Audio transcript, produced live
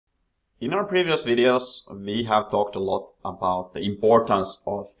In our previous videos, we have talked a lot about the importance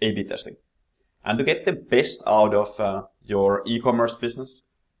of A/B testing. And to get the best out of your e-commerce business,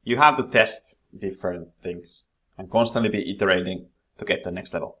 you have to test different things and constantly be iterating to get the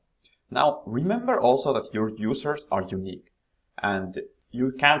next level. Now, remember also that your users are unique and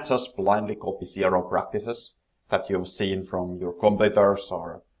you can't just blindly copy zero practices that you've seen from your competitors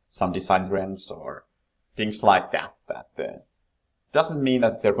or some design trends or things like that. That doesn't mean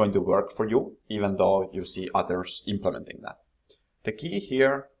that they're going to work for you, even though you see others implementing that. The key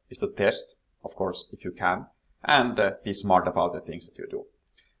here is to test, of course, if you can, and be smart about the things that you do.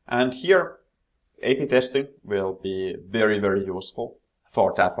 And here, A/B testing will be very, very useful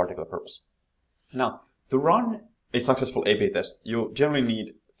for that particular purpose. Now, to run a successful A/B test, you generally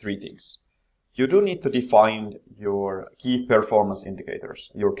need three things. You do need to define your key performance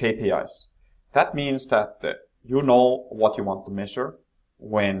indicators, your KPIs. That means that you know what you want to measure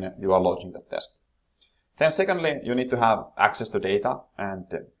when you are launching the test. Then secondly, you need to have access to data and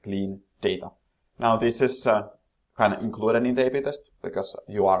clean data. Now this is kind of included in the A/B test because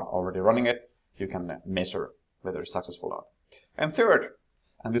you are already running it. You can measure whether it's successful or not. And third,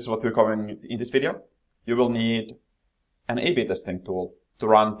 and this is what we're covering in this video, you will need an A/B testing tool to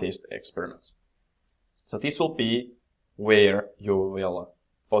run these experiments. So this will be where you will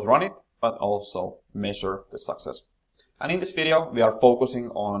both run it, but also measure the success. And in this video, we are focusing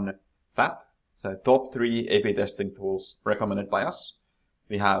on that. So top 3 A/B testing tools recommended by us.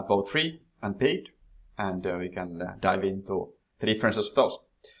 We have both free and paid, and we can dive into the differences of those.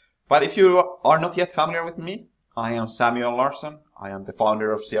 But if you are not yet familiar with me, I am Samuel Larsen. I am the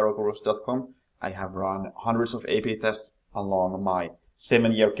founder of CROgurus.com. I have run hundreds of A/B tests along my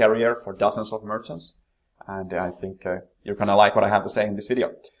 7-year career for dozens of merchants. And I think you're going to like what I have to say in this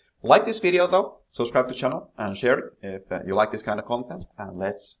video. Like this video though, subscribe to the channel and share it if you like this kind of content, and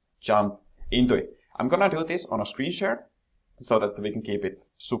let's jump into it. I'm going to do this on a screen share so that we can keep it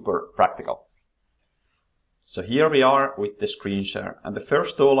super practical. So here we are with the screen share, and the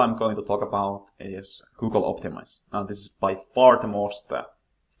first tool I'm going to talk about is Google Optimize. Now this is by far the most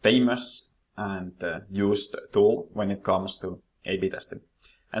famous and used tool when it comes to A/B testing.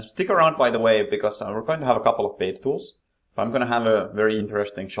 And stick around, by the way, because we're going to have a couple of paid tools, but I'm going to have a very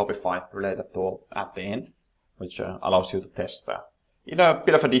interesting Shopify related tool at the end, which allows you to test in a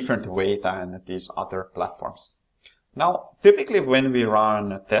bit of a different way than these other platforms. Now, typically when we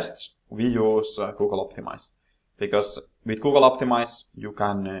run tests, we use Google Optimize, because with Google Optimize, you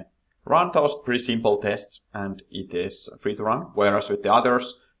can run those pretty simple tests and it is free to run, whereas with the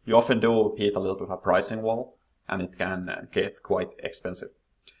others, you often do hit a little bit of a pricing wall and it can get quite expensive.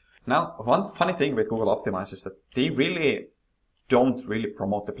 Now, one funny thing with Google Optimize is that they really don't really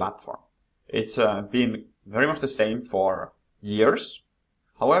promote the platform. It's been very much the same for years.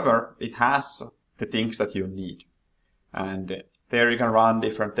 However, it has the things that you need. And there you can run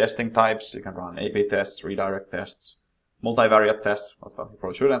different testing types. You can run A/B tests, redirect tests, multivariate tests. Also, you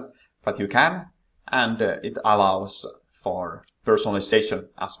probably shouldn't, but you can. And it allows for personalization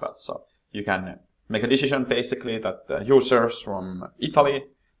as well. So you can make a decision basically that the users from Italy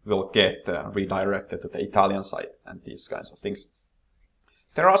will get redirected to the Italian site and these kinds of things.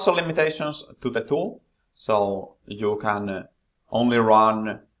 There are also limitations to the tool. So you can only run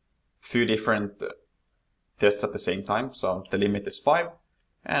a few different tests at the same time. So the limit is 5.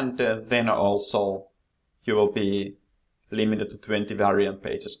 And then also you will be limited to 20 variant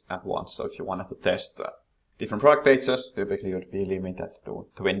pages at once. So if you wanted to test different product pages, typically you'd be limited to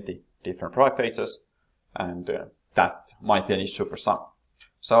 20 different product pages. And that might be an issue for some.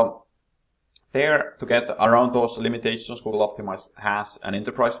 So there, to get around those limitations, Google Optimize has an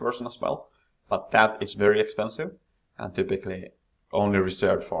enterprise version as well, but that is very expensive and typically only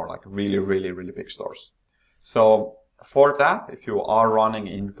reserved for like really, really, really big stores. So for that, if you are running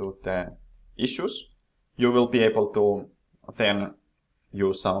into the issues, you will be able to then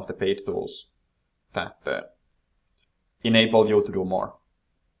use some of the paid tools that enable you to do more.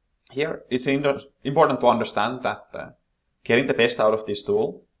 Here, it's important to understand that getting the best out of this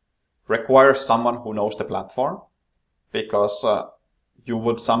tool requires someone who knows the platform, because you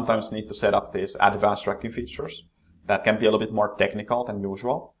would sometimes need to set up these advanced tracking features that can be a little bit more technical than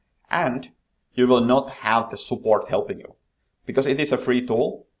usual, and you will not have the support helping you. Because it is a free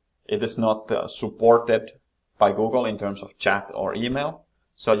tool, it is not supported by Google in terms of chat or email,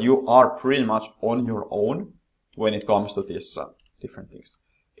 so you are pretty much on your own when it comes to these different things.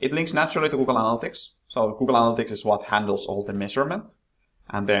 It links naturally to Google Analytics. So Google Analytics is what handles all the measurement.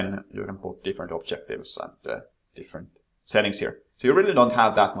 And then you can put different objectives and different settings here. So you really don't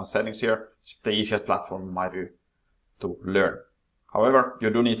have that much settings here. It's the easiest platform in my view to learn. However, you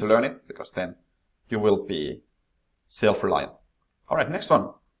do need to learn it because then you will be self-reliant. All right, next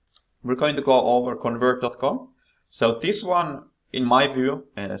one. We're going to go over convert.com. So this one, in my view,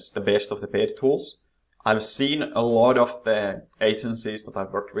 is the best of the paid tools. I've seen a lot of the agencies that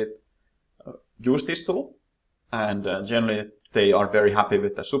I've worked with use this tool, and generally they are very happy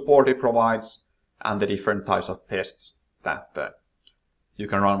with the support it provides and the different types of tests that you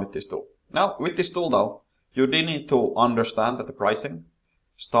can run with this tool. Now, with this tool though, you do need to understand that the pricing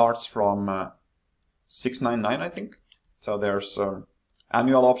starts from $6.99, I think. So there's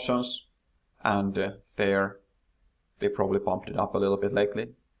annual options, and they probably pumped it up a little bit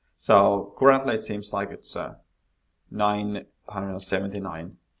lately. So currently it seems like it's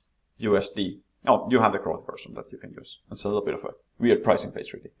 $979 USD. Oh, you have the growth version that you can use. It's a little bit of a weird pricing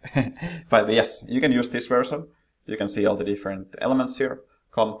page, really. But yes, you can use this version. You can see all the different elements here.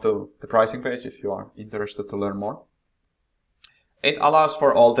 Come to the pricing page if you are interested to learn more. It allows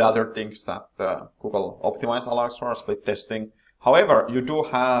for all the other things that Google Optimize allows for, split testing. However, you do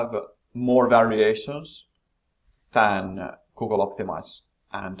have more variations than Google Optimize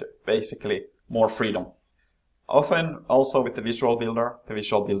and basically more freedom. Often also with the visual builder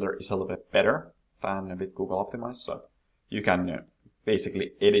is a little bit better than with Google Optimize. So you can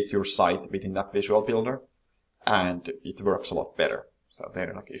basically edit your site within that visual builder and it works a lot better. So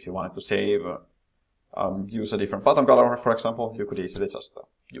there, like if you wanted to save, use a different bottom color, for example, you could easily just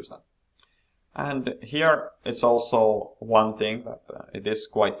use that. And here it's also one thing that it is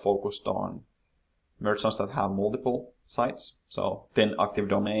quite focused on merchants that have multiple sites. So 10 active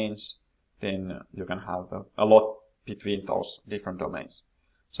domains, then you can have a lot between those different domains.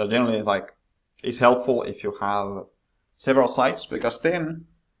 So generally, like, it's helpful if you have several sites, because then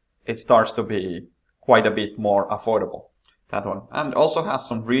it starts to be quite a bit more affordable, that one. And also has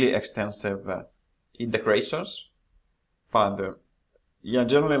some really extensive integrations, but yeah,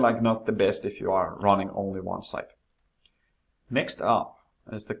 generally like not the best if you are running only one site. Next up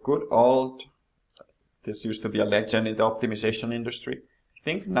is the good old, this used to be a legend in the optimization industry. I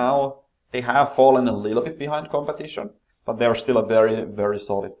think now they have fallen a little bit behind competition, but they're still a very, very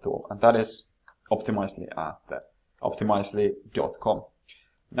solid tool. And that is Optimizely at optimizely.com.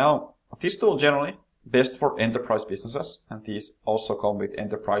 Now, this tool generally best for enterprise businesses, and these also come with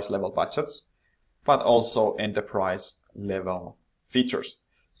enterprise level budgets, but also enterprise level features.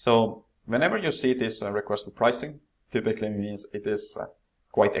 So whenever you see this request for pricing, typically means it is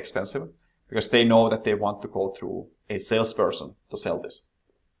quite expensive, because they know that they want to go through a salesperson to sell this.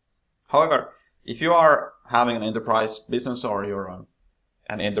 However, if you are having an enterprise business, or you're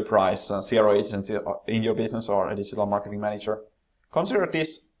an enterprise CRO agency in your business, or a digital marketing manager, consider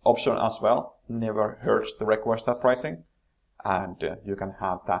this option as well. Never hurts to request that pricing, and you can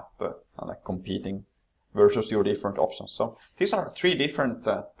have that like competing versus your different options. So these are three different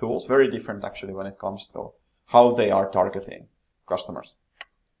tools, very different actually when it comes to how they are targeting customers.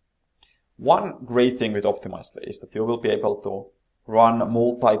 One great thing with Optimizely is that you will be able to run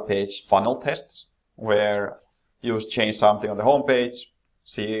multi-page funnel tests where you change something on the home page,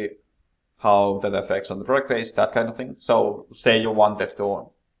 see how that affects on the product page, that kind of thing. So say you wanted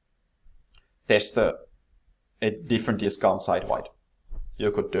to test a different discount site-wide.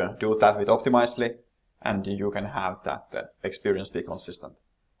 You could do that with Optimizely, and you can have that experience be consistent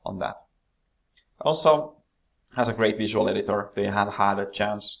on that. Also has a great visual editor. They have had a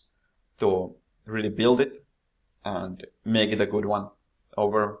chance to really build it and make it a good one.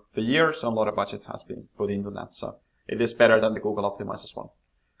 Over the years, a lot of budget has been put into that, so it is better than the Google Optimizes one.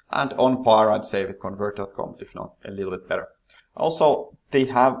 And on par, I'd say, with convert.com, if not a little bit better. Also, they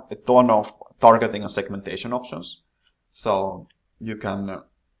have a ton of targeting and segmentation options, so you can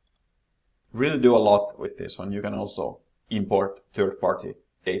really do a lot with this one. You can also import third-party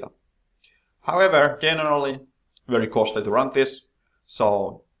data. However, generally, very costly to run this,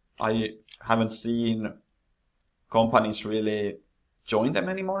 so I haven't seen companies really join them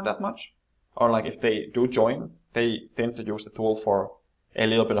anymore that much. Or like if they do join, they tend to use the tool for a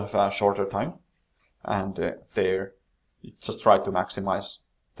little bit of a shorter time, and you just try to maximize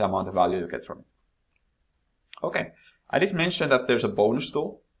the amount of value you get from it. Okay, I did mention that there's a bonus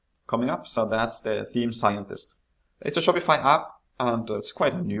tool coming up, so that's the Theme Scientist. It's a Shopify app, and it's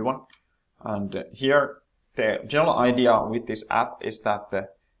quite a new one. And here, the general idea with this app is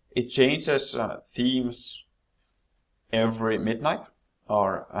that it changes themes every midnight,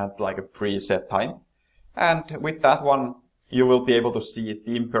 or at like a preset time. And with that one, you will be able to see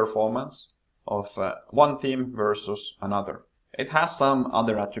theme performance of one theme versus another. It has some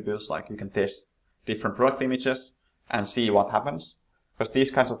other attributes, like you can test different product images and see what happens, because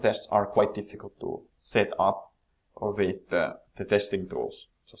these kinds of tests are quite difficult to set up with the testing tools,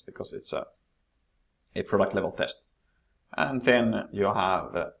 just because it's a product level test. And then you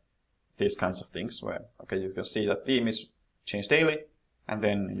have these kinds of things where, okay, you can see that theme is changed daily, and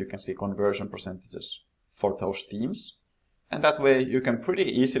then you can see conversion percentages for those themes. And that way you can pretty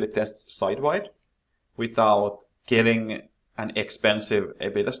easily test site-wide without getting an expensive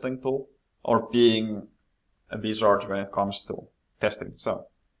A/B testing tool or being a wizard when it comes to testing. So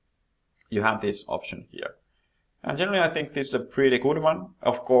you have this option here. And generally I think this is a pretty good one.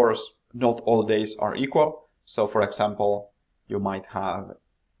 Of course, not all days are equal. So for example, you might have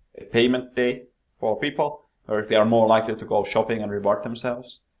a payment day for people, or they are more likely to go shopping and reward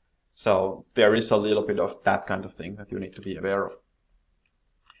themselves. So there is a little bit of that kind of thing that you need to be aware of.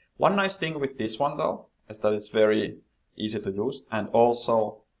 One nice thing with this one though is that it's very easy to use, and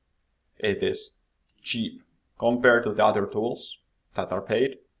also it is cheap compared to the other tools that are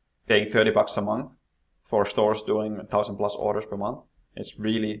paid. Paying $30 a month for stores doing 1,000+ orders per month is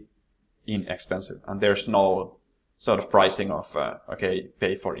really inexpensive, and there's no sort of pricing of okay,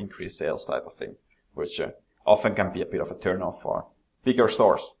 pay for increased sales type of thing, which often can be a bit of a turn-off for bigger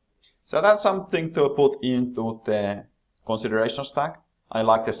stores. So that's something to put into the consideration stack. I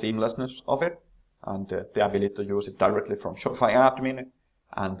like the seamlessness of it and the ability to use it directly from Shopify admin,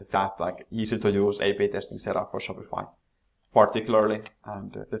 and that like easy to use A/B testing setup for Shopify particularly.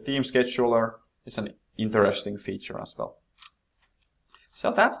 And the theme scheduler is an interesting feature as well.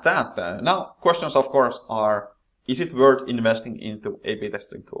 So that's that. Now questions of course are, is it worth investing into A/B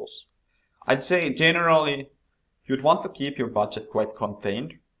testing tools? I'd say generally you'd want to keep your budget quite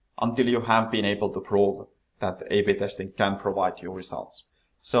contained until you have been able to prove that A/B testing can provide you results.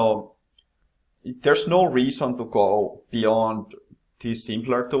 So there's no reason to go beyond these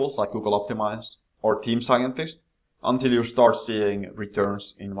simpler tools like Google Optimize or Team Scientist until you start seeing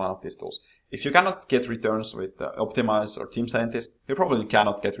returns in one of these tools. If you cannot get returns with Optimize or Team Scientist, you probably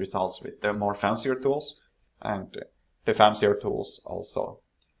cannot get results with the more fancier tools. And the fancier tools also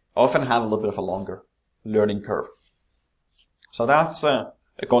often have a little bit of a longer learning curve. So that's a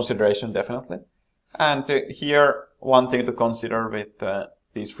consideration definitely. And here, one thing to consider with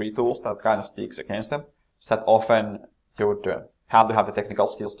these free tools that kind of speaks against them is that often you would have to have the technical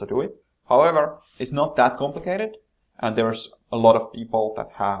skills to do it. However, it's not that complicated, and there's a lot of people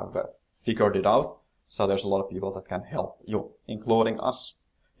that have figured it out. So there's a lot of people that can help you, including us.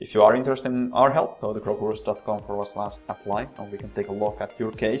 If you are interested in our help, go to growgurus.com/apply, and we can take a look at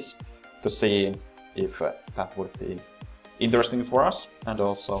your case to see if that would be interesting for us and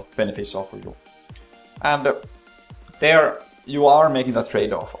also beneficial for you. And there you are making that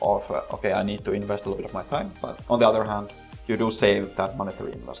trade-off of, okay, I need to invest a little bit of my time, but on the other hand, you do save that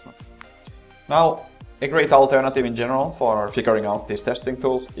monetary investment. Now, a great alternative in general for figuring out these testing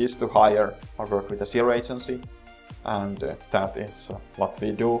tools is to hire or work with a SEO agency. And that is what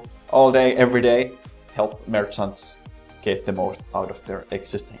we do all day, every day, help merchants get the most out of their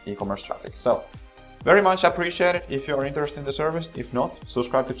existing e-commerce traffic. So very much appreciate it if you're interested in the service. If not,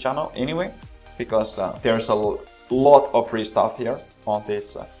 subscribe to the channel anyway, because there's a lot of free stuff here on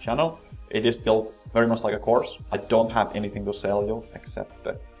this channel. It is built very much like a course. I don't have anything to sell you except,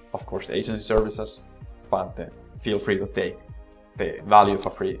 of course, the agency services, but feel free to take the value for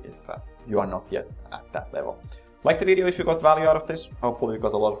free if you are not yet at that level. Like the video if you got value out of this. Hopefully you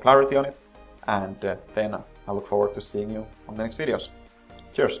got a lot of clarity on it. And then I look forward to seeing you on the next videos.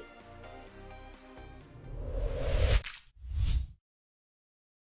 Cheers!